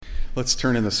Let's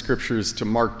turn in the scriptures to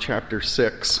Mark chapter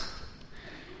 6.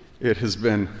 It has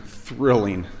been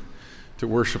thrilling to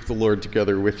worship the Lord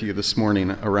together with you this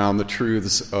morning around the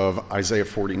truths of Isaiah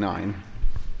 49.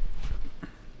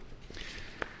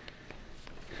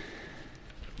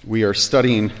 We are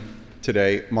studying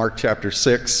today Mark chapter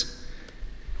 6,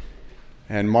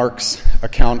 and Mark's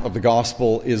account of the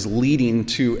gospel is leading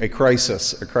to a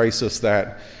crisis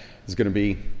that is going to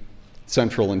be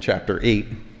central in chapter 8.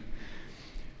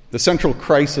 The central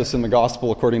crisis in the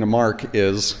gospel, according to Mark,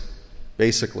 is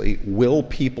basically, will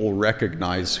people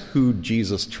recognize who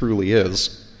Jesus truly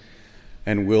is,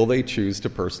 and will they choose to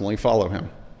personally follow him?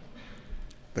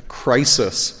 The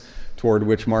crisis toward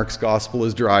which Mark's gospel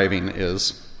is driving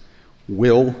is,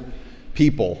 will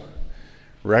people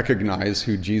recognize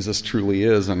who Jesus truly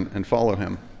is and follow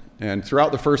him? And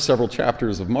throughout the first several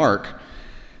chapters of Mark,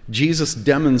 Jesus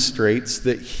demonstrates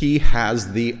that he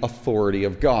has the authority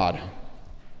of God.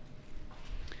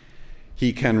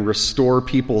 He can restore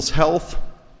people's health.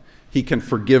 He can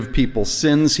forgive people's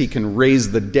sins. He can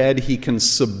raise the dead. He can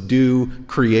subdue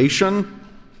creation.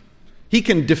 He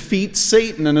can defeat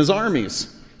Satan and his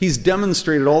armies. He's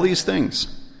demonstrated all these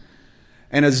things.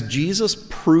 And as Jesus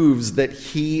proves that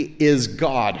he is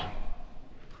God,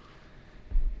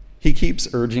 he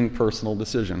keeps urging personal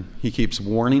decision. He keeps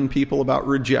warning people about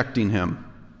rejecting him.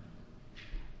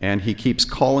 And he keeps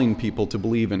calling people to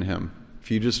believe in him. If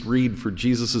you just read for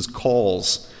Jesus'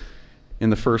 calls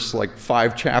in the first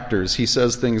 5 chapters, he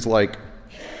says things like,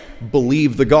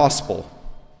 believe the gospel,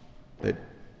 that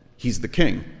he's the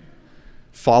king.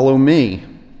 Follow me.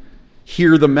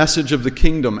 Hear the message of the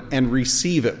kingdom and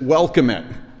receive it. Welcome it.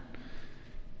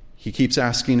 He keeps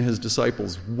asking his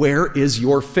disciples, where is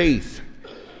your faith?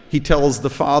 He tells the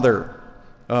father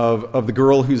of the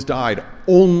girl who's died,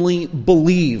 only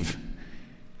believe.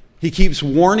 He keeps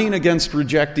warning against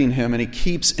rejecting him, and he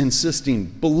keeps insisting,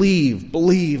 believe,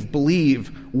 believe,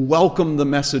 believe. Welcome the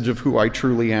message of who I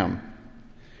truly am.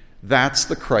 That's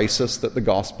the crisis that the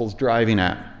gospel's driving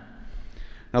at.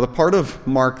 Now, the part of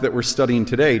Mark that we're studying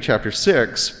today, chapter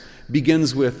 6,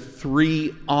 begins with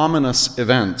 3 ominous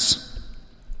events.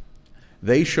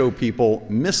 They show people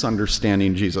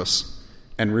misunderstanding Jesus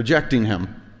and rejecting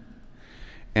him.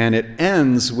 And it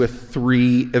ends with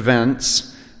 3 events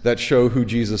that show who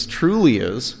Jesus truly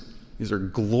is. These are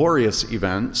glorious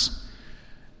events,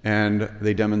 and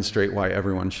they demonstrate why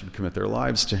everyone should commit their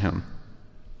lives to him.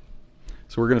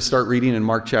 So we're going to start reading in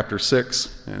Mark chapter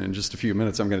 6, and in just a few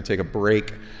minutes I'm going to take a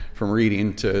break from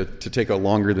reading to take a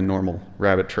longer than normal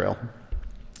rabbit trail.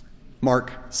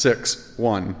 Mark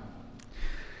 6:1.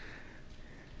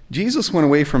 Jesus went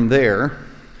away from there,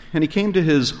 and he came to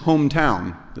his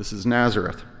hometown. This is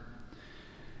Nazareth.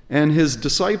 And his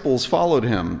disciples followed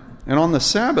him. And on the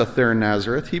Sabbath there in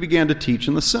Nazareth, he began to teach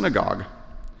in the synagogue.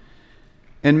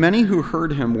 And many who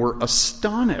heard him were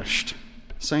astonished,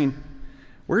 saying,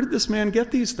 where did this man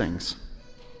get these things?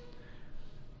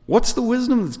 What's the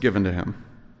wisdom that's given to him?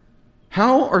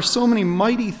 How are so many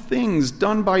mighty things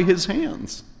done by his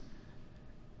hands?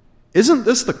 Isn't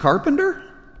this the carpenter?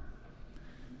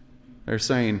 They're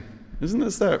saying, isn't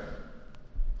this that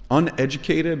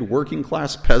uneducated working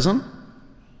class peasant?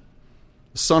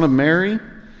 The son of Mary,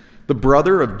 the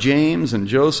brother of James and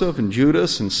Joseph and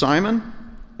Judas and Simon?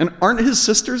 And aren't his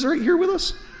sisters right here with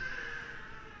us?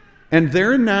 And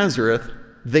there in Nazareth,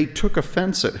 they took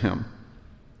offense at him.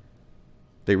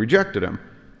 They rejected him.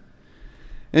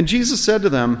 And Jesus said to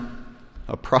them,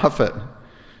 a prophet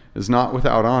is not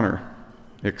without honor,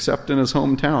 except in his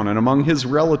hometown and among his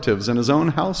relatives and his own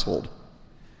household.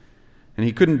 And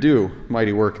he couldn't do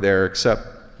mighty work there, except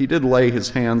he did lay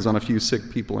his hands on a few sick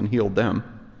people and healed them.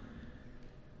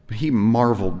 But he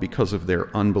marveled because of their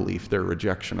unbelief, their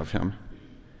rejection of him.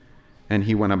 And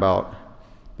he went about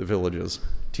the villages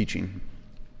teaching.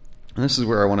 And this is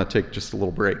where I want to take just a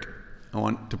little break. I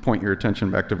want to point your attention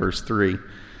back to verse 3.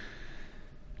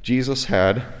 Jesus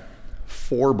had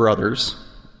 4 brothers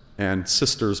and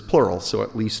sisters, plural, so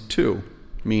at least 2,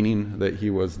 meaning that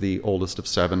he was the oldest of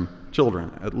 7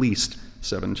 children, at least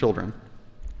 7 children.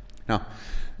 Now,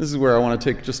 this is where I want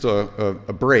to take just a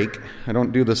break. I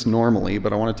don't do this normally,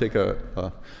 but I want to take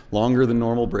a longer than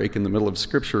normal break in the middle of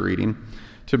scripture reading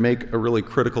to make a really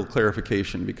critical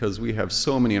clarification, because we have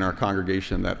so many in our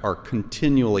congregation that are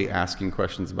continually asking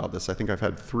questions about this. I think I've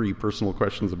had 3 personal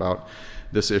questions about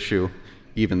this issue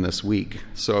even this week.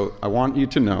 So I want you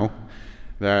to know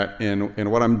that in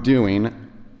what I'm doing,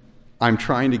 I'm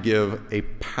trying to give a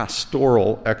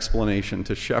pastoral explanation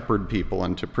to shepherd people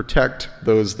and to protect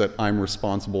those that I'm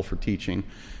responsible for teaching.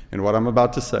 And what I'm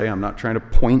about to say, I'm not trying to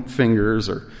point fingers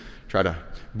or try to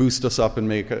boost us up and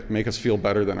make us feel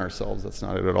better than ourselves. That's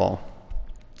not it at all.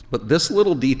 But this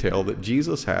little detail that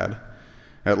Jesus had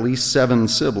at least 7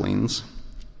 siblings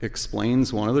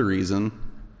explains one of the reasons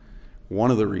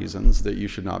that you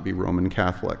should not be Roman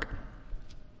Catholic.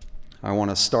 I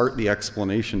want to start the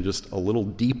explanation just a little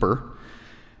deeper,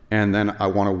 and then I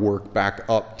want to work back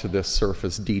up to this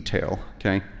surface detail,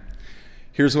 okay?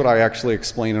 Here's what I actually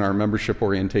explain in our membership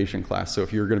orientation class. So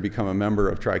if you're going to become a member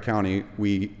of Tri-County,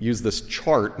 we use this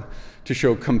chart to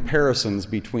show comparisons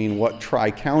between what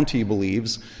Tri-County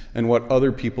believes and what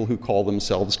other people who call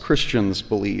themselves Christians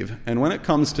believe. And when it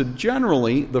comes to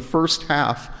generally the first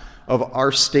half of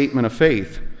our statement of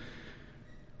faith,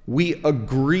 we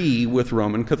agree with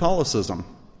Roman Catholicism.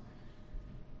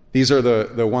 These are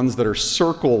the ones that are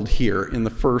circled here in the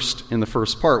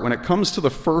first part. When it comes to the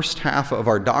first half of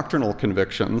our doctrinal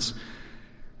convictions,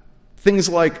 things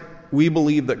like we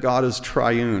believe that God is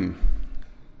triune.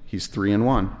 He's 3 in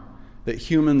 1. That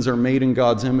humans are made in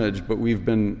God's image, but we've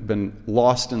been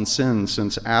lost in sin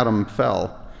since Adam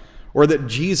fell. Or that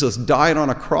Jesus died on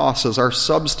a cross as our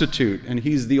substitute, and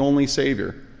he's the only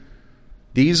Savior.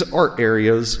 These are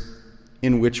areas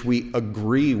in which we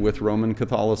agree with Roman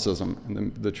Catholicism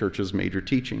and the Church's major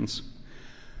teachings.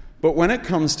 But when it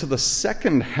comes to the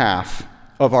second half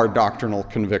of our doctrinal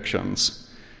convictions,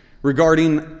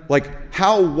 regarding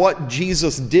how what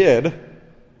Jesus did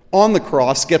on the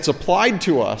cross gets applied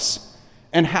to us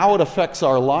and how it affects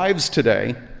our lives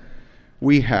today,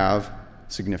 we have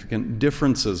significant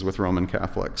differences with Roman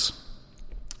Catholics.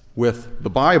 With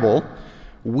the Bible,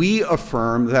 we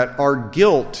affirm that our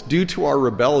guilt due to our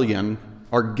rebellion,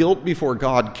 our guilt before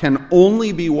God, can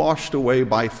only be washed away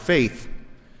by faith.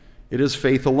 It is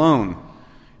faith alone.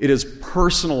 It is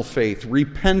personal faith,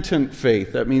 repentant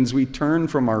faith. That means we turn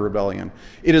from our rebellion.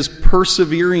 It is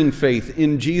persevering faith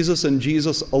in Jesus and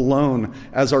Jesus alone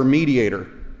as our mediator.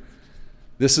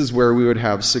 This is where we would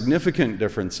have significant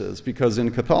differences, because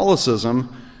in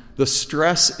Catholicism, the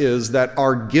stress is that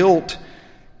our guilt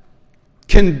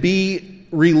can be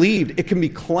relieved. It can be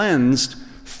cleansed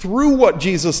through what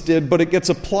Jesus did, but it gets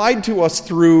applied to us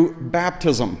through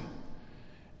baptism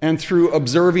and through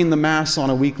observing the Mass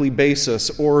on a weekly basis,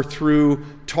 or through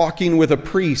talking with a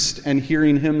priest and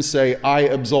hearing him say, "I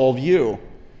absolve you."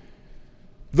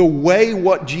 The way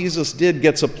what Jesus did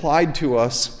gets applied to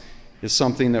us is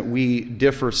something that we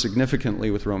differ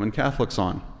significantly with Roman Catholics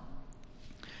on.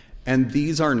 And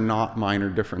these are not minor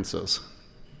differences.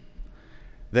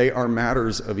 They are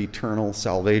matters of eternal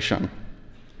salvation.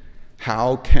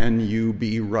 How can you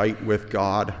be right with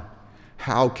God?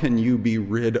 How can you be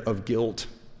rid of guilt?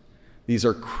 These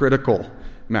are critical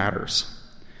matters.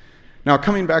 Now,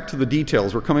 coming back to the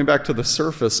details, we're coming back to the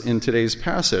surface in today's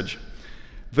passage.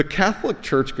 The Catholic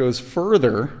Church goes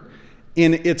further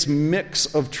in its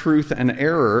mix of truth and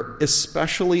error,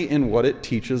 especially in what it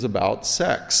teaches about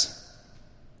sex.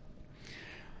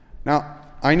 Now,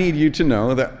 I need you to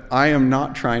know that I am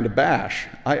not trying to bash.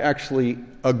 I actually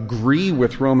agree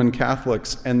with Roman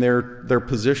Catholics and their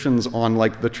positions on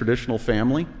the traditional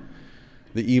family,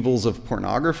 the evils of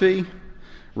pornography,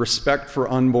 respect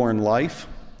for unborn life.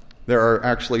 There are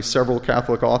actually several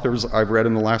Catholic authors I've read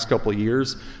in the last couple of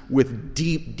years with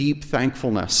deep, deep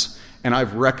thankfulness. And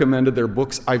I've recommended their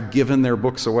books. I've given their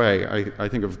books away. I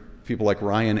think of people like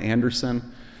Ryan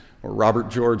Anderson, or Robert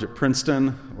George at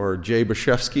Princeton, or Jay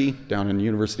Bashevsky down in the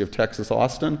University of Texas,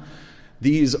 Austin.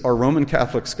 These are Roman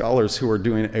Catholic scholars who are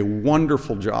doing a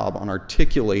wonderful job on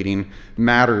articulating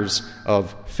matters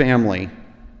of family,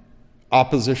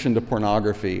 opposition to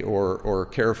pornography, or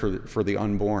care for the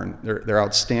unborn. They're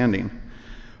outstanding.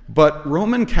 But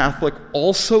Roman Catholic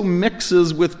also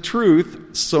mixes with truth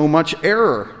so much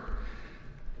error.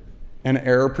 And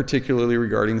error particularly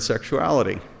regarding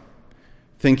sexuality.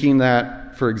 Thinking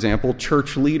that, for example,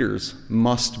 church leaders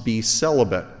must be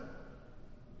celibate.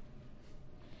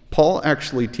 Paul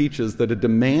actually teaches that a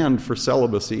demand for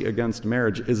celibacy against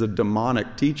marriage is a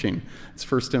demonic teaching. It's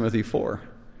 1 Timothy 4.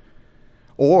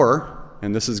 Or,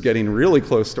 and this is getting really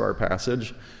close to our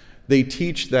passage, they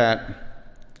teach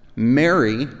that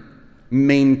Mary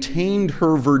maintained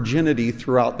her virginity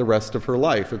throughout the rest of her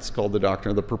life. It's called the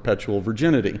doctrine of the perpetual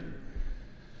virginity.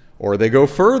 Or they go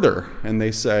further and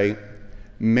they say,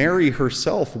 Mary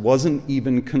herself wasn't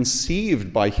even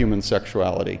conceived by human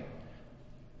sexuality.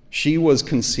 She was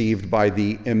conceived by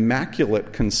the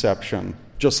Immaculate Conception,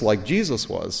 just like Jesus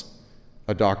was,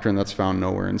 a doctrine that's found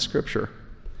nowhere in Scripture.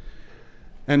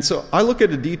 And so I look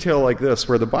at a detail like this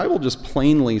where the Bible just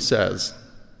plainly says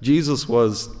Jesus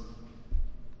was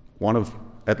one of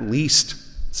at least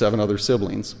 7 other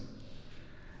siblings.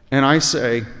 And I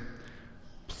say,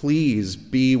 please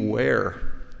beware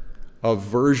of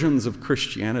versions of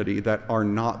Christianity that are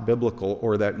not biblical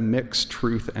or that mix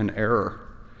truth and error.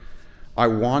 I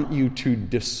want you to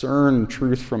discern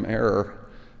truth from error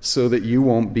so that you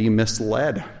won't be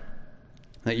misled.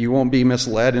 That you won't be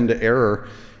misled into error,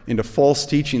 into false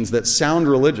teachings that sound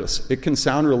religious. It can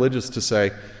sound religious to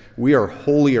say, we are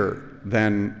holier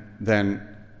than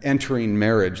entering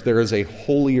marriage. There is a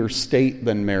holier state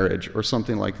than marriage, or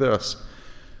something like this.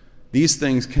 These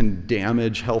things can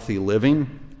damage healthy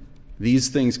living. These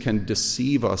things can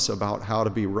deceive us about how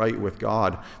to be right with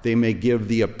God. They may give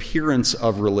the appearance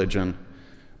of religion,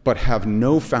 but have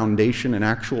no foundation in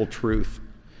actual truth.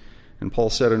 And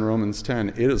Paul said in Romans 10,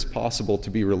 it is possible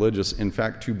to be religious, in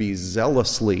fact, to be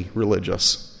zealously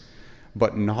religious,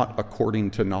 but not according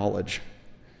to knowledge.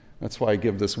 That's why I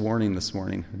give this warning this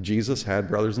morning. Jesus had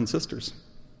brothers and sisters.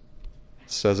 It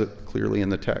says it clearly in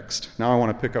the text. Now I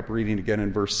want to pick up reading again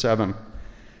in verse 7.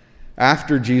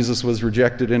 After Jesus was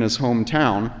rejected in his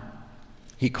hometown,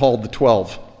 he called the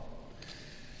 12.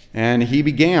 And he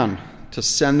began to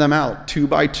send them out 2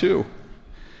 by 2.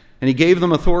 And he gave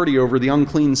them authority over the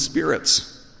unclean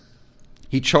spirits.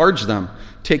 He charged them,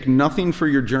 take nothing for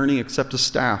your journey except a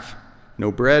staff,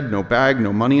 no bread, no bag,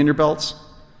 no money in your belts,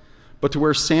 but to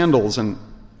wear sandals and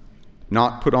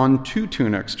not put on 2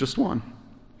 tunics, just one.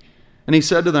 And he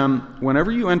said to them,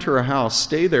 whenever you enter a house,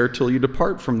 stay there till you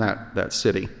depart from that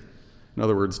city. In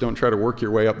other words, don't try to work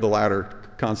your way up the ladder,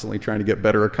 constantly trying to get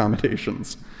better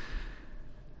accommodations.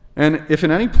 And if in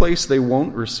any place they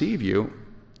won't receive you,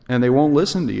 and they won't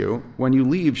listen to you, when you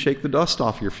leave, shake the dust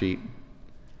off your feet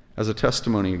as a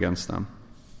testimony against them.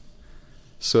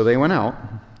 So they went out,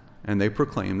 and they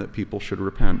proclaimed that people should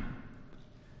repent.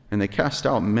 And they cast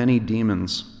out many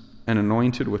demons and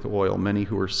anointed with oil many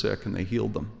who were sick, and they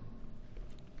healed them.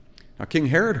 Now King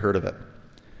Herod heard of it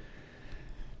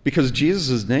because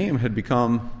Jesus' name had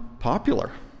become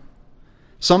popular.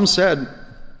 Some said,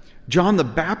 John the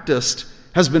Baptist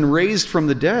has been raised from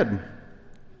the dead.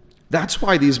 That's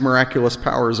why these miraculous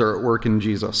powers are at work in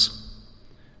Jesus.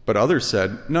 But others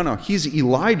said, no, he's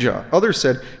Elijah. Others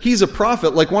said, he's a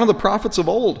prophet, like one of the prophets of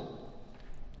old.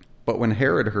 But when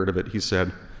Herod heard of it, he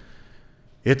said,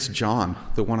 it's John,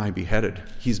 the one I beheaded.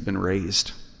 He's been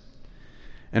raised.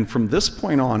 And from this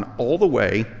point on, all the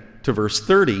way to verse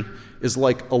 30 is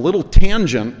like a little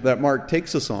tangent that Mark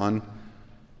takes us on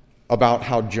about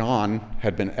how John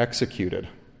had been executed.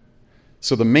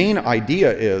 So the main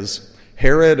idea is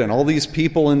Herod and all these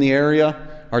people in the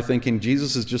area are thinking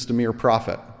Jesus is just a mere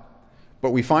prophet.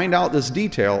 But we find out this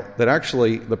detail that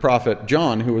actually the prophet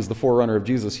John, who was the forerunner of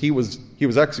Jesus, he was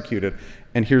executed.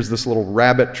 And here's this little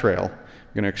rabbit trail.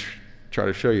 I'm going to try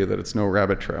to show you that it's no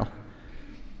rabbit trail.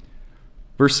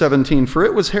 Verse 17, for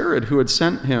it was Herod who had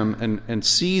sent him and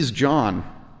seized John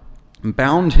and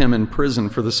bound him in prison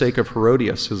for the sake of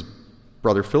Herodias, his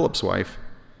brother Philip's wife,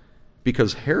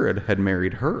 because Herod had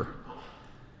married her.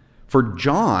 For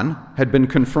John had been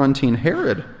confronting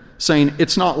Herod, saying,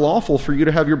 it's not lawful for you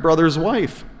to have your brother's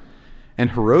wife.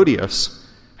 And Herodias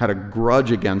had a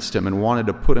grudge against him and wanted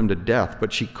to put him to death,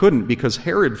 but she couldn't because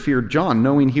Herod feared John,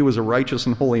 knowing he was a righteous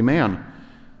and holy man.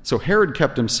 So Herod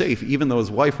kept him safe, even though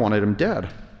his wife wanted him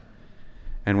dead.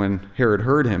 And when Herod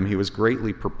heard him, he was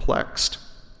greatly perplexed,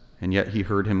 and yet he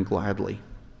heard him gladly.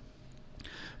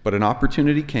 But an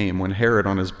opportunity came when Herod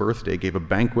on his birthday gave a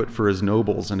banquet for his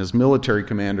nobles and his military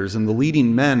commanders and the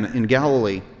leading men in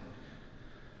Galilee.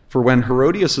 For when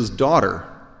Herodias' daughter,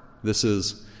 this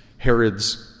is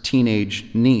Herod's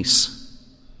teenage niece,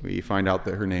 we find out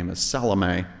that her name is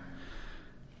Salome.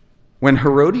 When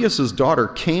Herodias' daughter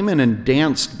came in and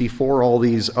danced before all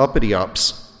these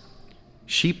uppity-ups,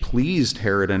 she pleased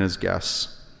Herod and his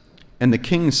guests. And the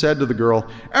king said to the girl,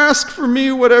 ask for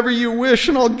me whatever you wish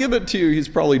and I'll give it to you. He's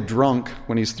probably drunk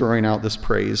when he's throwing out this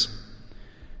praise.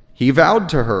 He vowed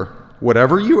to her,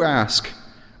 whatever you ask,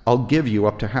 I'll give you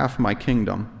up to half my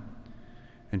kingdom.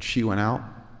 And she went out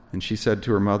and she said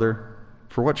to her mother,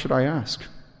 for what should I ask?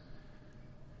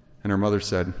 And her mother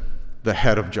said, the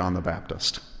head of John the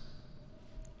Baptist.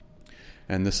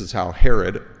 And this is how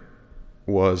Herod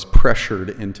was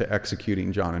pressured into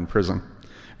executing John in prison.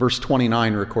 Verse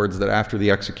 29 records that after the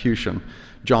execution,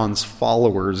 John's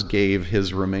followers gave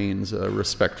his remains a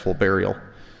respectful burial.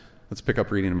 Let's pick up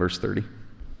reading in verse 30.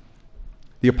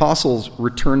 The apostles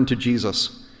returned to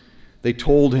Jesus. They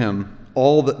told him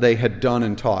all that they had done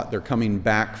and taught. They're coming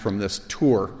back from this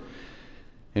tour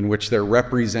in which they're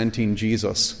representing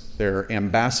Jesus. They're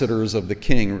ambassadors of the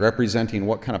king, representing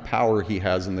what kind of power he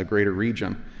has in the greater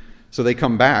region. So they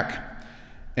come back,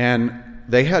 and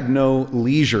they had no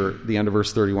leisure, the end of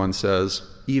verse 31 says,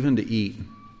 even to eat. And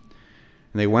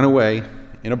they went away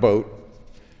in a boat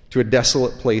to a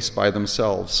desolate place by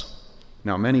themselves.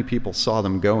 Now many people saw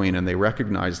them going, and they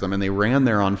recognized them, and they ran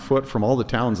there on foot from all the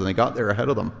towns, and they got there ahead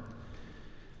of them.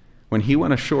 When he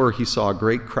went ashore, he saw a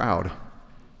great crowd,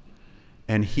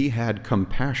 and he had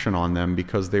compassion on them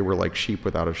because they were like sheep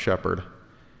without a shepherd.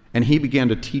 And he began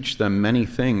to teach them many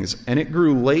things, and it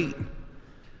grew late.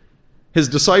 His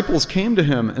disciples came to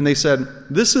him, and they said,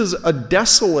 "This is a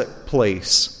desolate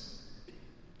place.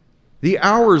 The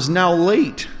hour's now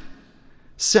late.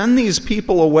 Send these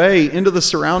people away into the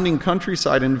surrounding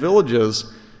countryside and villages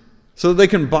so that they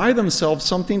can buy themselves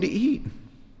something to eat."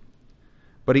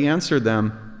 But he answered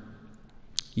them,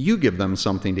 "You give them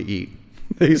something to eat."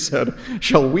 They said,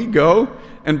 "Shall we go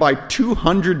and buy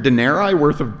 200 denarii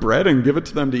worth of bread and give it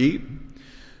to them to eat?"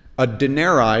 A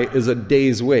denarii is a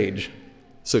day's wage.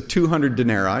 So 200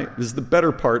 denarii is the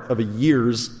better part of a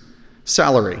year's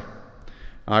salary.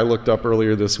 I looked up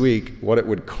earlier this week what it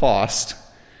would cost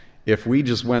if we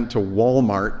just went to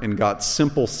Walmart and got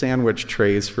simple sandwich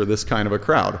trays for this kind of a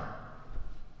crowd.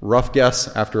 Rough guess,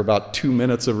 after about 2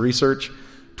 minutes of research,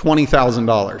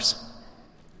 $20,000.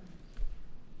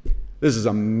 This is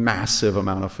a massive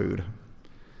amount of food.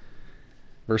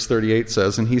 Verse 38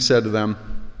 says, "And he said to them,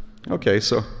 'Okay,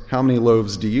 so how many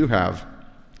loaves do you have?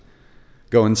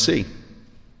 Go and see.'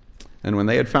 And when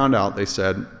they had found out, they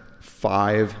said,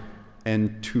 5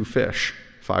 and 2 fish.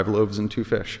 5 loaves and 2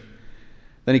 fish.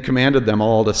 Then he commanded them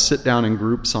all to sit down in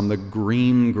groups on the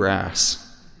green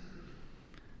grass.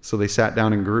 So they sat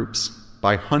down in groups,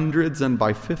 by hundreds and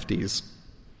by 50s.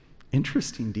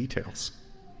 Interesting details.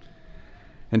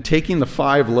 And taking the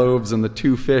 5 loaves and the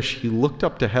 2 fish, he looked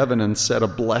up to heaven and said a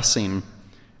blessing.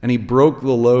 And he broke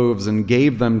the loaves and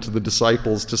gave them to the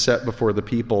disciples to set before the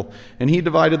people. And he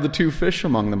divided the 2 fish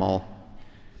among them all.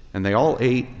 And they all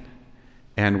ate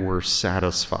and were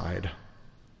satisfied.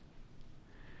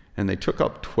 And they took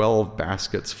up 12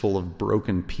 baskets full of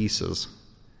broken pieces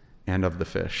and of the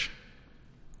fish."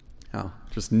 Now,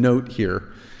 just note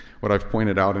here what I've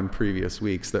pointed out in previous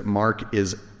weeks, that Mark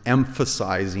is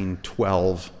emphasizing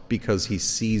 12 because he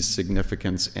sees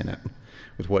significance in it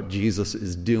with what Jesus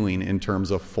is doing in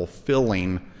terms of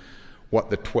fulfilling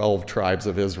what the 12 tribes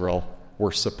of Israel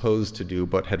were supposed to do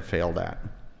but had failed at.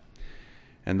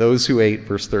 And those who ate,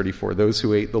 verse 34, those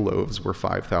who ate the loaves were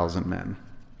 5,000 men.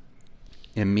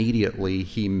 Immediately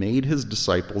he made his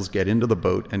disciples get into the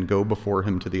boat and go before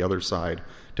him to the other side,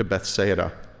 to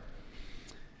Bethsaida,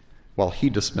 while he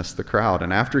dismissed the crowd.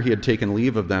 And after he had taken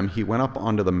leave of them, he went up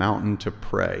onto the mountain to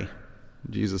pray.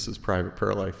 Jesus' private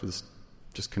prayer life is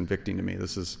just convicting to me.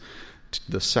 This is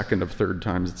the second of third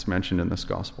times it's mentioned in this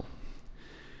gospel.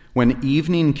 When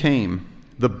evening came,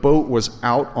 the boat was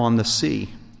out on the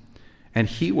sea, and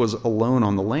he was alone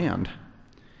on the land.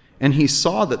 And he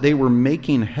saw that they were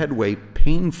making headway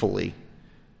painfully,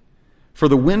 for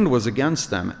the wind was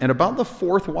against them. And about the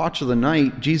 4th watch of the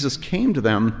night, Jesus came to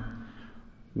them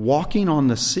walking on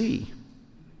the sea.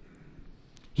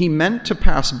 He meant to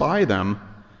pass by them,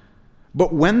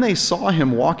 but when they saw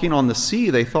him walking on the sea,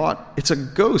 they thought, "It's a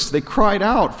ghost." They cried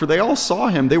out, for they all saw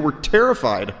him. They were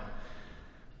terrified.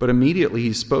 But immediately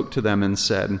he spoke to them and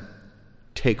said,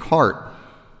 "Take heart,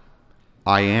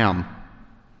 I am.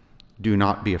 Do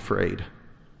not be afraid."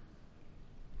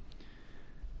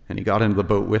 And he got into the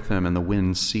boat with them, and the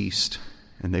wind ceased,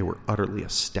 and they were utterly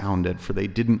astounded, for they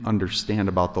didn't understand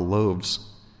about the loaves,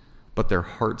 but their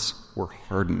hearts were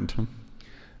hardened.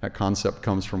 That concept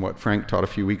comes from what Frank taught a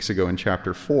few weeks ago in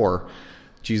chapter 4,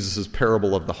 Jesus'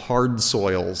 parable of the hard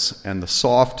soils and the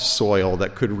soft soil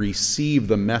that could receive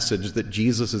the message that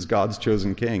Jesus is God's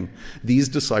chosen king. These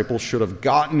disciples should have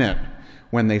gotten it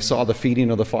when they saw the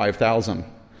feeding of the 5,000.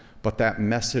 But that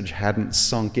message hadn't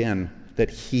sunk in, that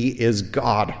he is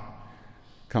God,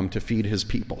 come to feed his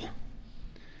people.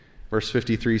 Verse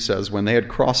 53 says, when they had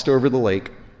crossed over the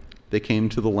lake, they came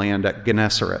to the land at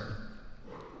Gennesaret.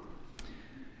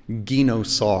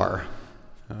 Ginosar.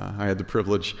 I had the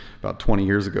privilege about 20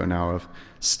 years ago now of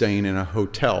staying in a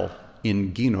hotel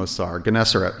in Ginosar,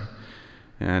 Gennesaret.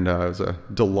 And it was a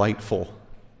delightful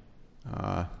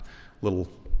little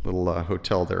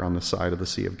hotel there on the side of the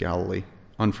Sea of Galilee.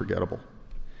 Unforgettable.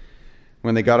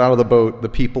 When they got out of the boat, the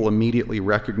people immediately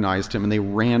recognized him, and they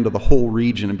ran to the whole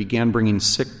region and began bringing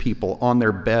sick people on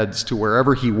their beds to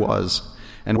wherever he was.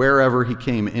 And wherever he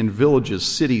came, in villages,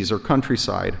 cities, or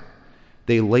countryside,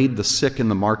 they laid the sick in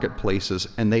the marketplaces,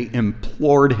 and they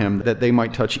implored him that they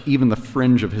might touch even the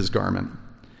fringe of his garment.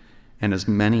 And as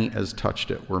many as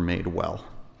touched it were made well.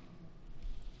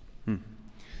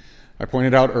 I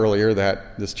pointed out earlier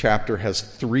that this chapter has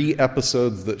 3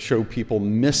 episodes that show people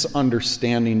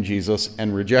misunderstanding Jesus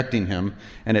and rejecting him,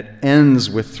 and it ends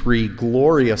with 3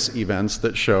 glorious events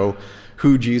that show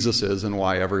who Jesus is and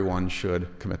why everyone should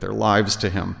commit their lives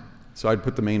to him. So I'd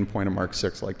put the main point of Mark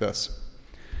 6 like this.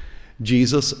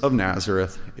 Jesus of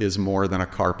Nazareth is more than a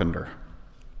carpenter.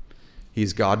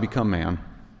 He's God become man,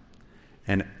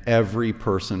 and every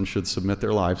person should submit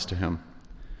their lives to him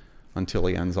until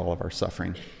he ends all of our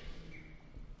suffering.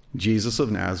 Jesus of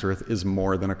Nazareth is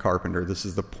more than a carpenter. This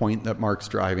is the point that Mark's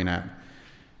driving at.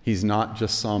 He's not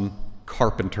just some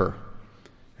carpenter,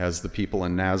 as the people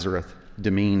in Nazareth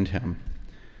demeaned him.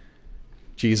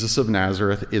 Jesus of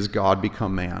Nazareth is God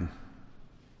become man.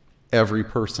 Every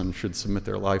person should submit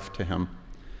their life to him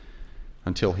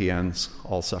until he ends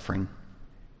all suffering.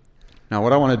 Now,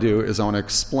 what I want to do is I want to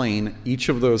explain each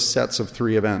of those sets of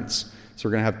 3 events. So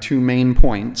we're going to have 2 main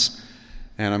points,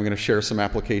 and I'm going to share some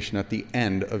application at the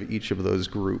end of each of those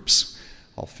groups.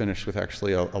 I'll finish with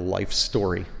actually a life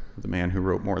story of the man who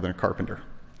wrote More Than a Carpenter.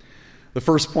 The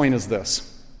first point is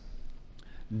this: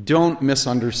 don't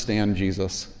misunderstand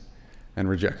Jesus and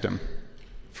reject him.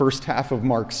 First half of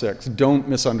Mark 6, don't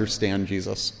misunderstand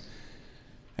Jesus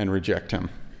and reject him.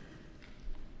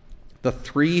 The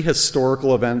 3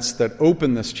 historical events that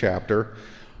open this chapter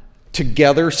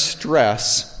together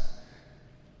stress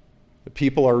the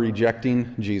people are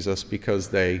rejecting Jesus because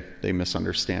they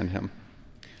misunderstand him.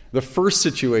 The first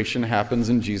situation happens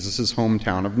in Jesus'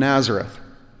 hometown of Nazareth.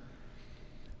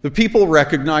 The people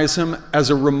recognize him as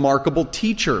a remarkable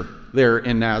teacher there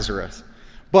in Nazareth,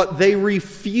 but they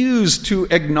refuse to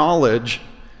acknowledge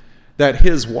that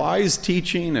his wise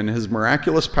teaching and his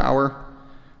miraculous power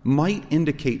might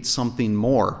indicate something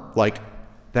more, like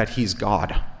that he's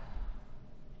God.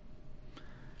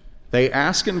 They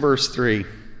ask in verse 3,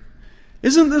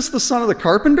 "Isn't this the son of the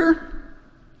carpenter?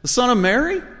 The son of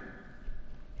Mary?"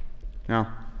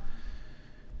 Now,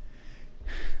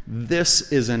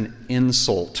 this is an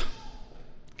insult,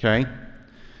 okay?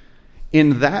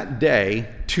 In that day,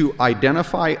 to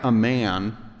identify a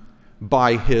man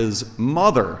by his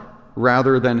mother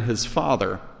rather than his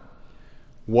father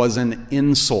was an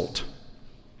insult.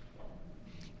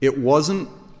 It wasn't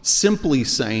simply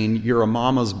saying you're a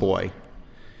mama's boy.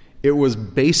 It was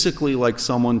basically like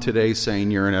someone today saying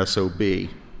you're an SOB.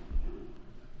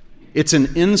 It's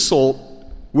an insult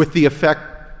with the effect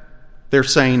they're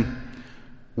saying,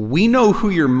 we know who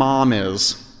your mom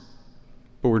is,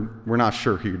 but we're not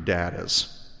sure who your dad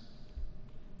is.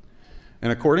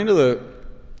 And according to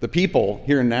the people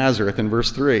here in Nazareth in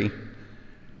verse 3,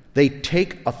 they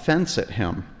take offense at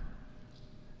him,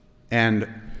 and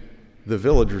the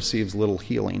village receives little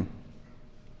healing.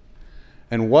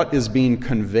 And what is being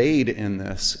conveyed in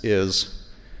this is,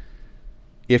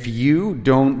 if you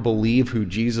don't believe who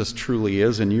Jesus truly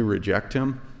is and you reject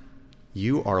him,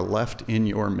 you are left in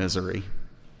your misery.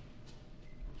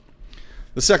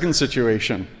 The second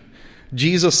situation,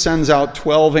 Jesus sends out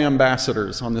 12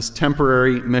 ambassadors on this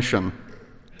temporary mission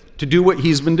to do what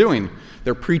he's been doing.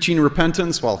 They're preaching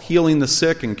repentance while healing the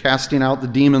sick and casting out the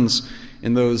demons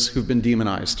in those who've been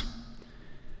demonized.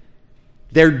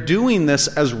 They're doing this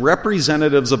as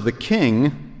representatives of the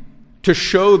king to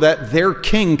show that their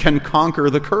king can conquer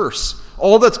the curse.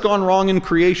 All that's gone wrong in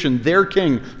creation, their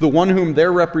king, the one whom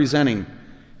they're representing,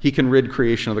 he can rid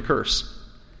creation of the curse.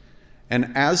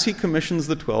 And as he commissions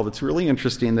the 12, it's really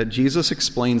interesting that Jesus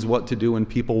explains what to do when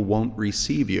people won't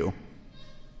receive you.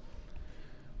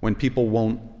 When people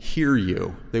won't hear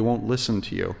you, they won't listen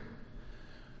to you.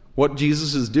 What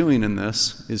Jesus is doing in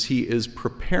this is he is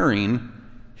preparing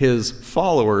his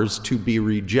followers to be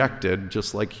rejected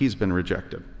just like he's been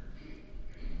rejected.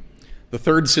 The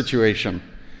third situation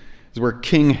is where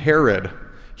King Herod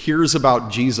hears about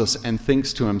Jesus and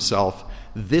thinks to himself,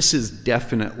 this is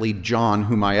definitely John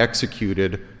whom I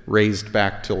executed, raised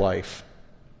back to life.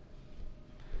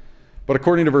 But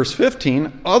according to verse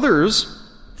 15, others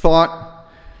thought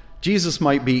Jesus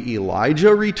might be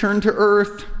Elijah returned to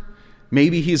earth.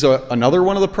 Maybe he's another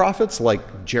one of the prophets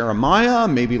like Jeremiah,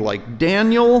 maybe like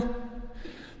Daniel.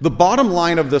 The bottom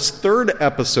line of this third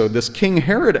episode, this King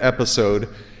Herod episode,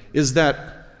 is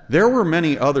that there were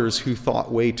many others who thought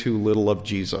way too little of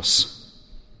Jesus.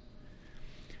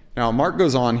 Now, Mark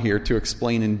goes on here to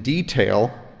explain in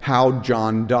detail how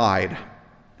John died,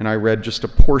 and I read just a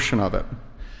portion of it.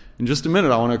 In just a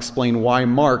minute, I want to explain why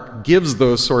Mark gives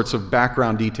those sorts of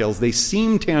background details. They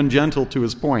seem tangential to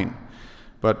his point.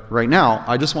 But right now,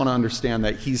 I just want to understand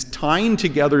that he's tying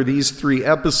together these 3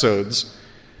 episodes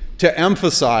to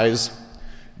emphasize,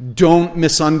 don't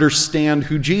misunderstand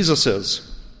who Jesus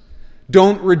is.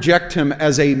 Don't reject him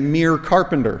as a mere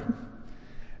carpenter.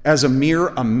 as a mere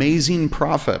amazing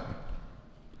prophet.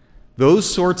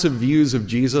 Those sorts of views of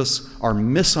Jesus are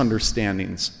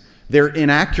misunderstandings. They're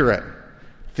inaccurate.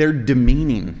 They're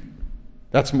demeaning.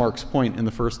 That's Mark's point in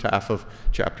the first half of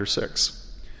chapter 6.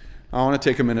 I want to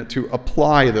take a minute to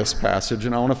apply this passage,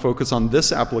 and I want to focus on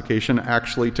this application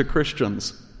actually to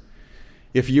Christians.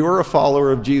 If you are a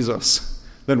follower of Jesus,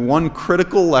 then one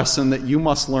critical lesson that you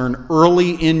must learn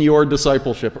early in your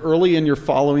discipleship, early in your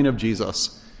following of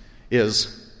Jesus,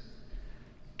 is,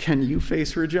 can you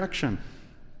face rejection?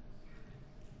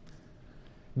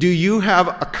 Do you have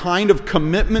a kind of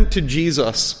commitment to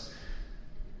Jesus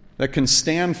that can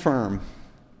stand firm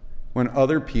when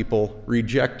other people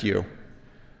reject you?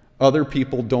 Other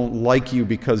people don't like you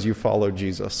because you follow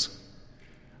Jesus.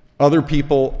 Other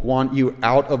people want you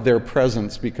out of their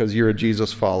presence because you're a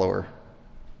Jesus follower.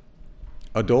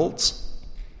 Adults,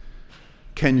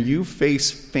 can you face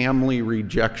family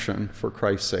rejection for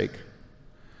Christ's sake?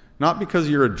 Not because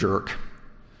you're a jerk,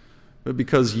 but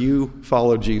because you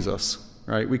follow Jesus,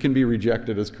 right? We can be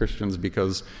rejected as Christians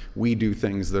because we do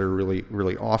things that are really,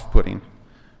 really off-putting.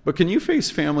 But can you face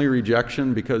family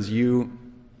rejection because you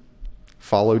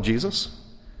follow Jesus?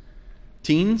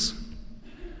 Teens,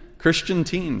 Christian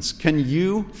teens, can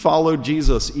you follow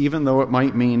Jesus even though it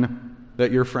might mean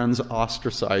that your friends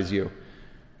ostracize you?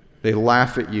 They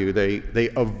laugh at you, they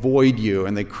avoid you,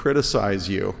 and they criticize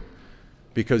you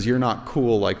because you're not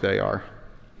cool like they are.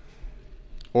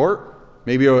 Or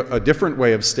maybe a different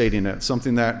way of stating it,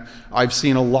 something that I've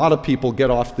seen a lot of people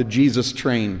get off the Jesus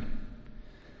train.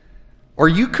 Are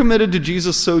you committed to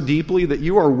Jesus so deeply that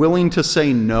you are willing to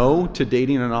say no to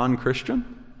dating a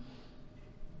non-Christian?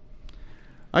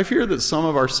 I fear that some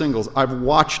of our singles, I've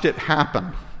watched it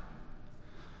happen.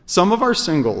 Some of our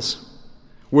singles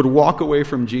would walk away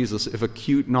from Jesus if a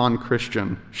cute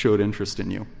non-Christian showed interest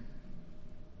in you.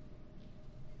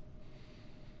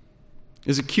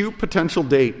 Is a cute potential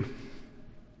date,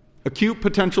 a cute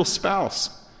potential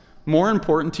spouse, more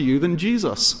important to you than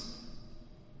Jesus?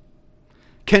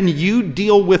 Can you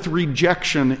deal with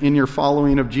rejection in your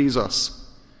following of Jesus?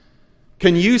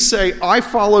 Can you say, I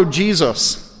follow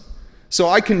Jesus, so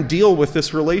I can deal with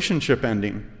this relationship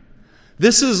ending?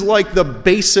 This is like the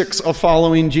basics of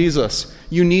following Jesus.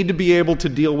 You need to be able to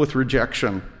deal with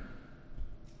rejection.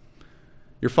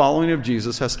 Your following of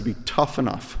Jesus has to be tough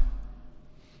enough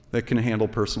that can handle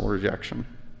personal rejection.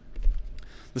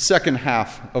 The second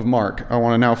half of Mark, I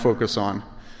want to now focus on.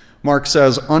 Mark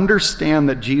says, understand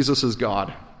that Jesus is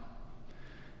God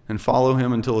and follow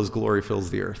him until his glory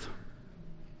fills the earth.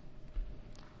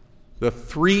 The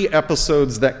 3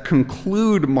 episodes that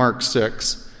conclude Mark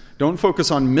 6 don't focus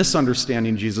on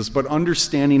misunderstanding Jesus, but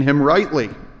understanding him rightly,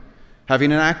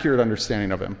 having an accurate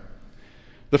understanding of him.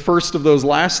 The first of those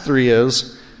last 3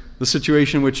 is the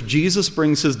situation in which Jesus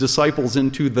brings his disciples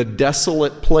into the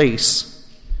desolate place,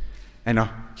 and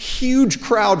a huge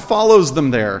crowd follows them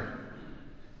there.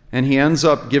 And he ends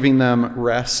up giving them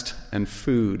rest and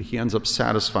food. He ends up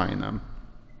satisfying them.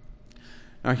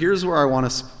 Now here's where I want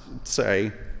to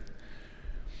say,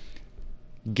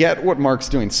 get what Mark's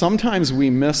doing. Sometimes we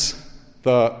miss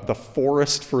the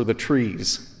forest for the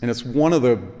trees. And it's one of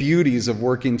the beauties of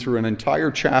working through an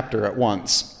entire chapter at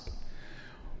once.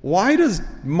 Why does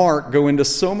Mark go into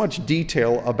so much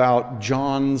detail about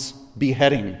John's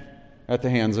beheading at the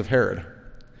hands of Herod?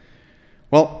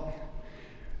 Well,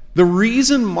 the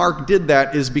reason Mark did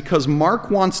that is because Mark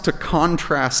wants to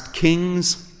contrast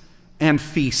kings and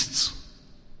feasts.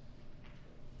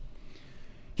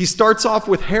 He starts off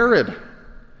with Herod,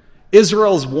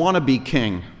 Israel's wannabe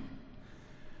king.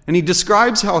 And he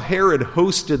describes how Herod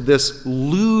hosted this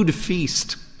lewd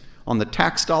feast on the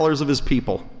tax dollars of his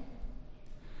people.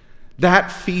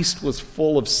 That feast was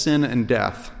full of sin and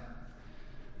death.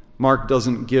 Mark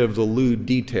doesn't give the lewd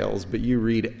details, but you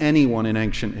read anyone in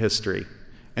ancient history,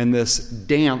 and this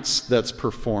dance that's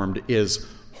performed is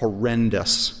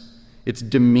horrendous. It's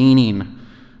demeaning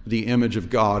the image of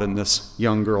God in this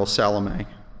young girl, Salome.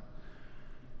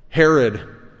 Herod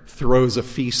throws a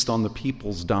feast on the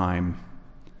people's dime,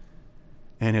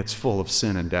 and it's full of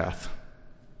sin and death.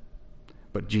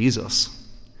 But Jesus,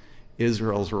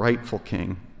 Israel's rightful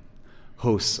king,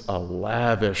 hosts a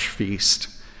lavish feast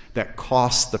that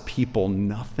costs the people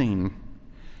nothing,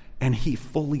 and he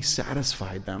fully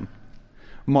satisfied them.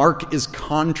 Mark is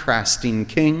contrasting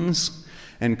kings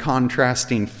and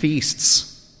contrasting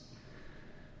feasts.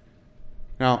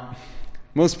 Now,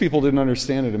 most people didn't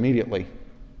understand it immediately,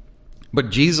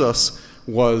 but Jesus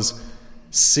was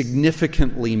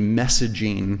significantly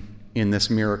messaging in this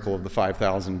miracle of the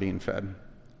 5,000 being fed.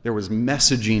 There was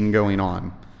messaging going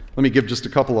on. Let me give just a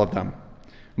couple of them.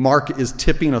 Mark is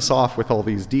tipping us off with all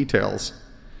these details.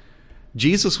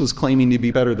 Jesus was claiming to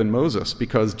be better than Moses,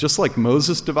 because just like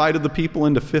Moses divided the people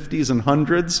into 50s and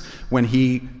hundreds when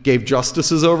he gave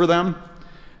justices over them,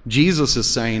 Jesus is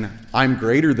saying, I'm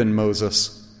greater than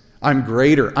Moses. I'm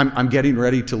greater. I'm getting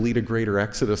ready to lead a greater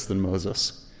exodus than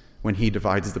Moses when he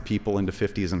divides the people into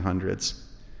 50s and hundreds.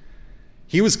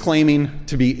 He was claiming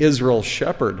to be Israel's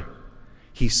shepherd.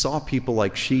 He saw people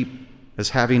like sheep as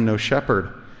having no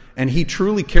shepherd. And he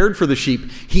truly cared for the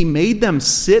sheep. He made them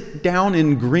sit down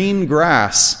in green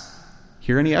grass.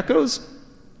 Hear any echoes?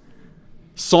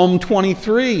 Psalm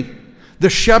 23. The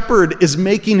shepherd is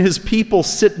making his people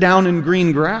sit down in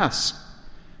green grass.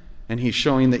 And he's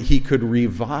showing that he could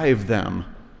revive them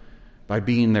by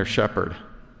being their shepherd.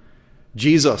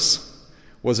 Jesus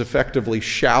was effectively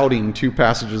shouting two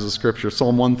passages of Scripture.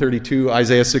 Psalm 132,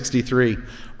 Isaiah 63.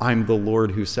 I'm the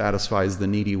Lord who satisfies the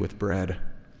needy with bread.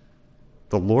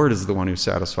 The Lord is the one who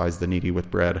satisfies the needy with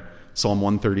bread. Psalm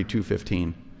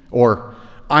 132:15. Or,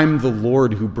 I'm the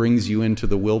Lord who brings you into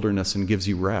the wilderness and gives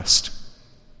you rest.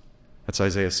 That's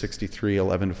Isaiah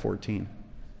 63:11-14.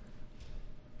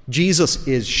 Jesus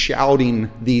is shouting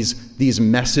these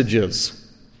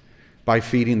messages by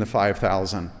feeding the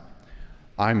 5,000.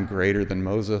 I'm greater than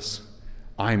Moses.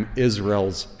 I'm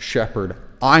Israel's shepherd.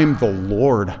 I'm the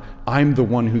Lord. I'm the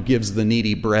one who gives the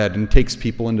needy bread and takes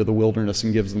people into the wilderness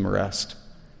and gives them rest.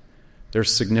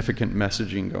 There's significant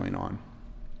messaging going on.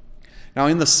 Now,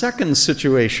 in the second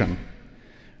situation,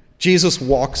 Jesus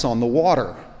walks on the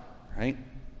water, right?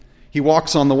 He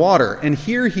walks on the water, and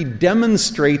here he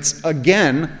demonstrates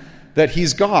again that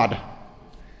he's God.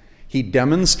 He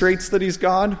demonstrates that he's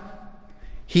God.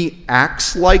 He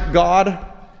acts like God,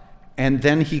 and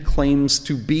then he claims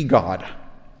to be God.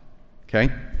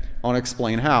 Okay? I want to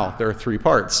explain how. There are three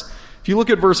parts. If you look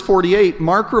at verse 48,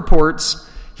 Mark reports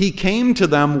he came to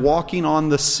them walking on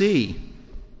the sea.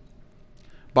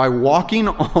 By walking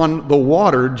on the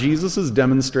water, Jesus is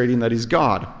demonstrating that he's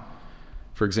God.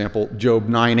 For example, Job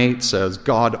 9:8 says,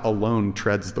 God alone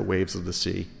treads the waves of the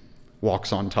sea,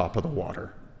 walks on top of the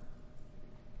water.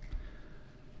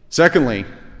 Secondly,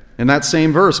 in that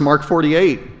same verse, Mark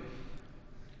 48,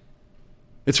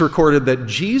 it's recorded that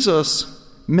Jesus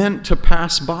meant to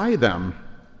pass by them.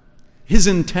 His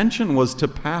intention was to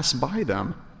pass by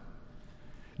them.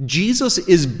 Jesus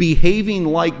is behaving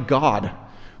like God,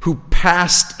 who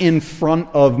passed in front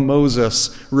of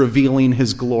Moses, revealing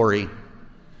his glory.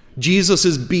 Jesus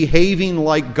is behaving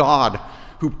like God,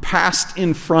 who passed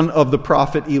in front of the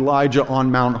prophet Elijah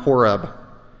on Mount Horeb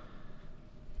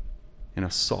in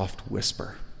a soft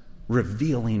whisper,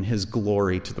 revealing his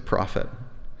glory to the prophet.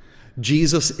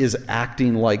 Jesus is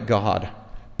acting like God,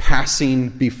 passing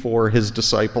before his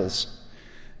disciples.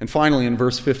 And finally, in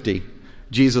verse 50,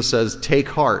 Jesus says, take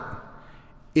heart.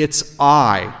 It's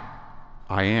I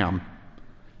am.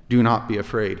 Do not be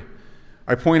afraid.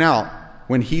 I point out,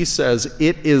 when he says,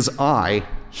 it is I,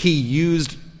 he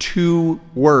used two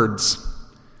words.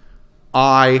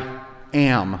 I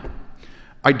am.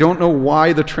 I don't know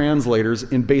why the translators,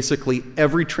 in basically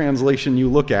every translation you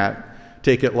look at,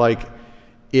 take it like,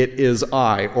 it is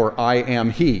I, or I am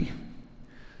he.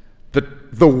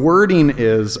 The wording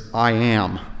is, I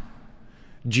am.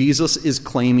 Jesus is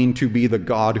claiming to be the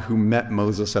God who met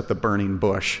Moses at the burning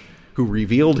bush, who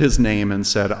revealed his name and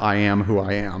said, I am who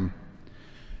I am.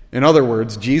 In other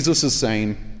words, Jesus is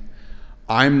saying,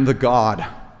 I'm the God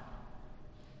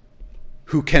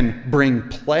who can bring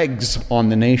plagues on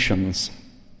the nations.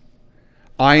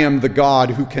 I am the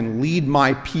God who can lead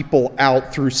my people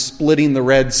out through splitting the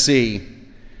Red Sea.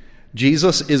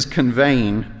 Jesus is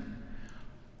conveying,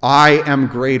 I am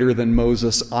greater than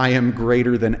Moses. I am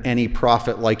greater than any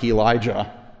prophet like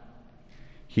Elijah.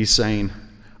 He's saying,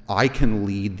 I can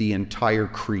lead the entire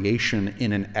creation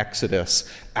in an exodus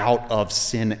out of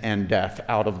sin and death,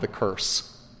 out of the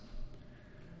curse.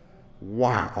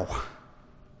 Wow.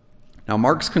 Now,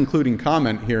 Mark's concluding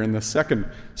comment here in the second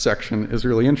section is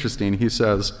really interesting. He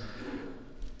says,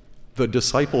 the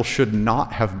disciples should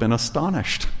not have been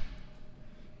astonished.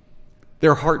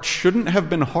 Their hearts shouldn't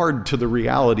have been hard to the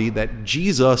reality that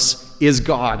Jesus is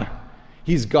God.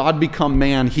 He's God become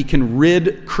man. He can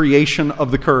rid creation of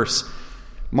the curse.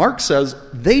 Mark says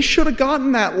they should have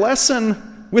gotten that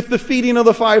lesson with the feeding of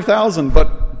the 5,000,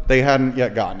 but they hadn't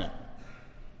yet gotten it.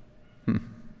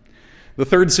 The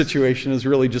third situation is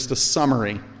really just a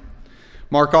summary.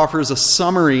 Mark offers a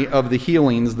summary of the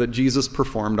healings that Jesus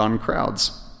performed on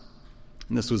crowds.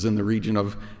 And this was in the region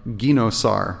of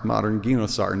Ginosar, modern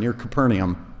Ginosar, near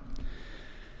Capernaum.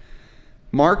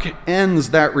 Mark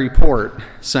ends that report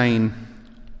saying,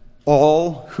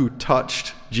 all who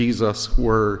touched Jesus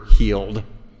were healed.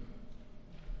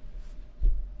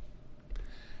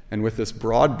 And with this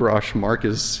broad brush, Mark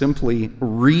is simply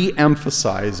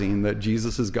re-emphasizing that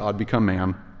Jesus is God become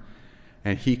man,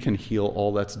 and he can heal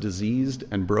all that's diseased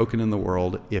and broken in the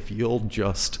world if you'll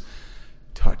just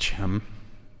touch him,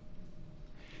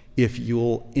 if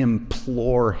you'll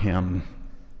implore him.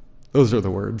 Those are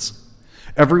the words.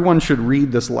 Everyone should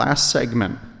read this last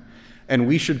segment, and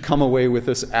we should come away with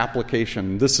this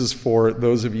application. This is for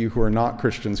those of you who are not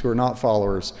Christians, who are not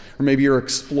followers, or maybe you're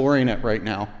exploring it right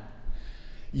now.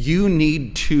 You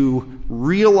need to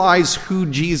realize who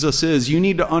Jesus is. You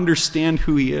need to understand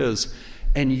who he is.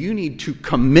 And you need to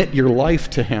commit your life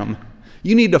to him.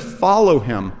 You need to follow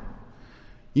him.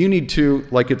 You need to,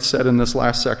 like it said in this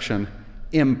last section,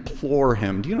 implore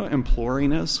him. Do you know what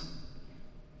imploring is?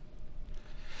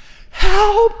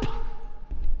 Help!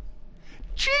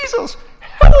 Jesus,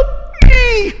 help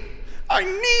me! I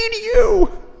need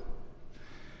you!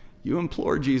 You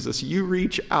implore Jesus. You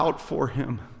reach out for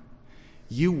him.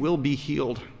 You will be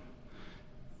healed.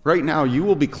 Right now, you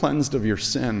will be cleansed of your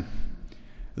sin.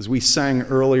 As we sang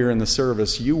earlier in the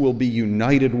service, you will be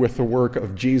united with the work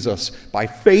of Jesus. By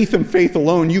faith and faith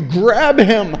alone, you grab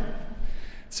him.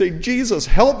 Say, Jesus,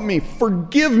 help me,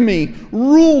 forgive me,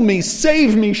 rule me,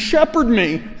 save me, shepherd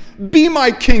me. Be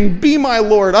my king, be my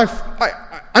Lord.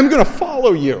 I'm going to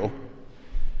follow you.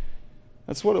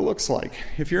 That's what it looks like.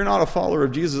 If you're not a follower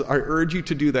of Jesus, I urge you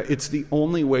to do that. It's the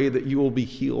only way that you will be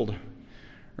healed.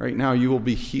 Right now, you will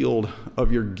be healed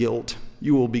of your guilt.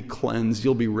 You will be cleansed.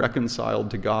 You'll be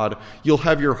reconciled to God. You'll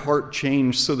have your heart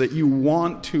changed so that you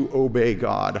want to obey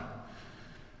God.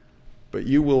 But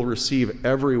you will receive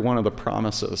every one of the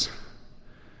promises.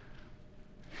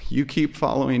 You keep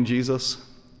following Jesus,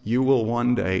 you will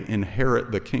one day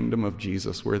inherit the kingdom of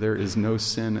Jesus where there is no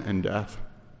sin and death.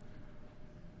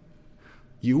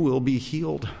 You will be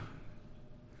healed.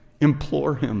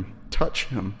 Implore him, touch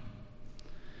him,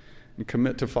 and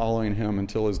commit to following him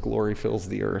until his glory fills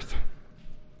the earth.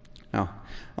 Now,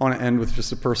 I want to end with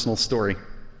just a personal story.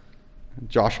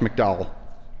 Josh McDowell.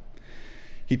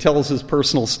 He tells his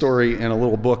personal story in a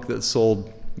little book that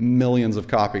sold millions of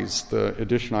copies. The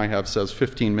edition I have says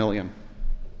 15 million.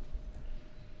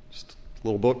 Just a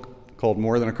little book called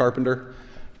More Than a Carpenter.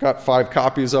 I've got 5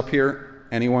 copies up here.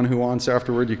 Anyone who wants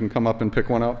afterward, you can come up and pick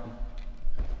one up.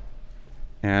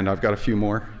 And I've got a few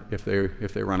more if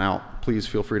they run out. Please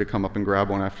feel free to come up and grab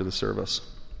one after the service.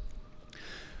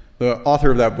 The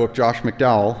author of that book, Josh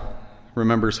McDowell,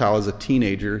 remembers how as a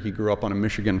teenager he grew up on a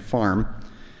Michigan farm,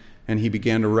 and he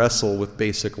began to wrestle with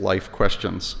basic life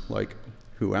questions like,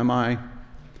 who am I?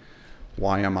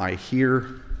 Why am I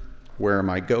here? Where am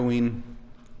I going?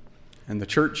 And the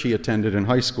church he attended in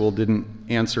high school didn't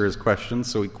answer his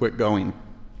questions, so he quit going.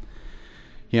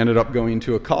 He ended up going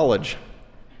to a college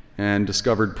and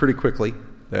discovered pretty quickly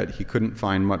that he couldn't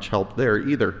find much help there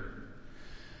either.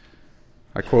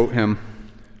 I quote him.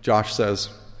 Josh says,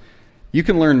 "You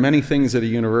can learn many things at a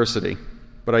university,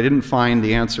 but I didn't find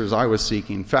the answers I was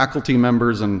seeking. Faculty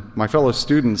members and my fellow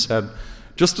students had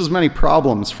just as many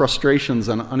problems, frustrations,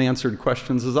 and unanswered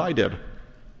questions as I did.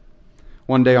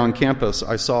 One day on campus,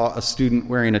 I saw a student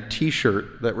wearing a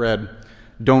t-shirt that read,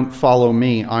 'Don't follow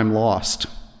me, I'm lost.'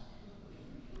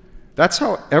 That's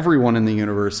how everyone in the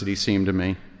university seemed to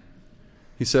me."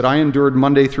 He said, "I endured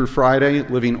Monday through Friday,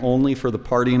 living only for the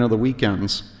partying of the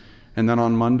weekends. And then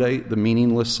on Monday, the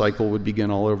meaningless cycle would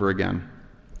begin all over again.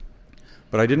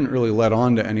 But I didn't really let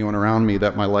on to anyone around me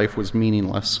that my life was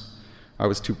meaningless. I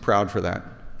was too proud for that.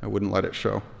 I wouldn't let it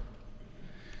show."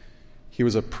 He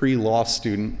was a pre-law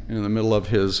student, and in the middle of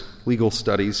his legal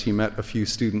studies, he met a few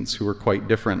students who were quite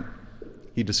different.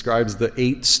 He describes the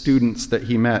 8 students that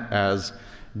he met as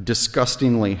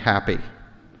disgustingly happy.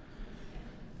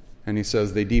 And he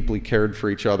says they deeply cared for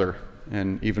each other,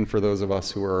 and even for those of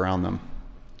us who were around them.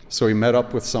 So he met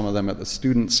up with some of them at the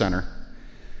student center,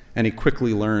 and he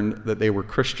quickly learned that they were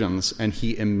Christians, and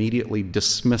he immediately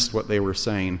dismissed what they were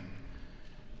saying.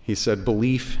 He said,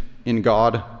 "Belief in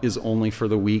God is only for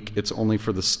the weak. It's only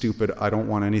for the stupid. I don't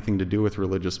want anything to do with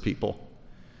religious people."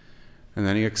 And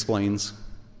then he explains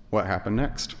what happened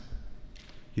next.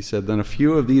 He said, "Then a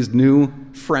few of these new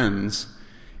friends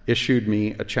issued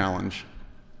me a challenge.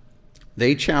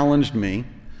 They challenged me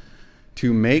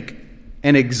to make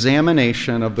an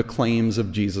examination of the claims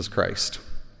of Jesus Christ.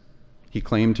 He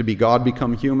claimed to be God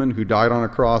become human, who died on a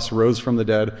cross, rose from the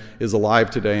dead, is alive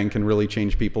today, and can really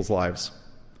change people's lives.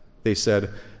 They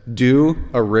said, do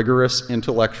a rigorous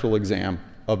intellectual exam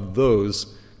of those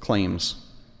claims."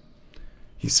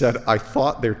 He said, "I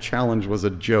thought their challenge was a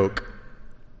joke.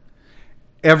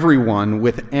 Everyone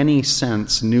with any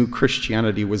sense knew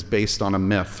Christianity was based on a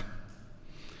myth.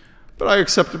 But I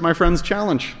accepted my friend's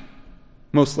challenge.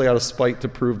 mostly out of spite to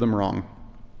prove them wrong.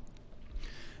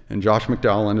 And Josh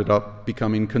McDowell ended up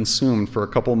becoming consumed for a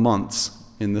couple months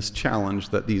in this challenge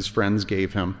that these friends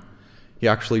gave him. He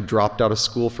actually dropped out of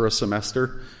school for a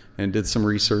semester and did some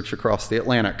research across the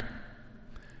Atlantic.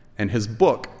 And his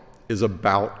book is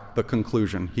about the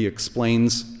conclusion. He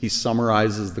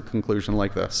summarizes the conclusion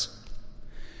like this.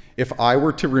 If I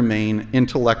were to remain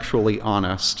intellectually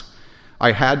honest,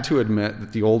 I had to admit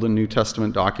that the Old and New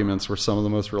Testament documents were some of the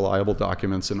most reliable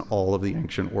documents in all of the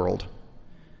ancient world.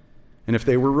 And if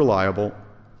they were reliable,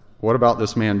 what about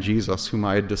this man Jesus, whom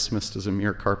I had dismissed as a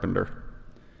mere carpenter?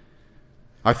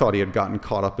 I thought he had gotten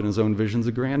caught up in his own visions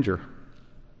of grandeur.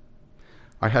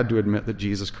 I had to admit that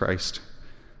Jesus Christ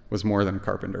was more than a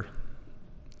carpenter.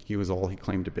 He was all he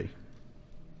claimed to be.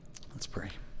 Let's pray.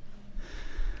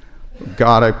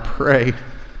 God, I pray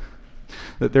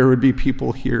that there would be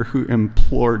people here who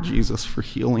implore Jesus for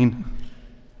healing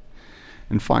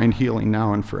and find healing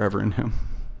now and forever in him.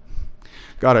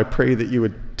 God, I pray that you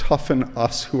would toughen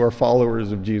us who are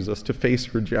followers of Jesus to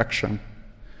face rejection.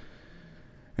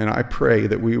 And I pray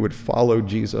that we would follow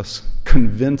Jesus,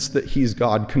 convinced that he's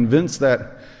God, convinced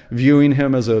that viewing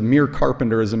him as a mere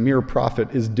carpenter, as a mere prophet,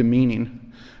 is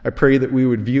demeaning. I pray that we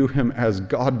would view him as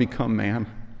God become man,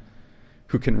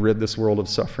 who can rid this world of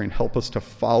suffering. Help us to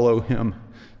follow him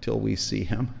till we see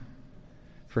him.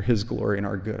 For his glory and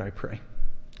our good, I pray.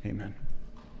 Amen.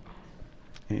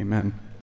 Amen.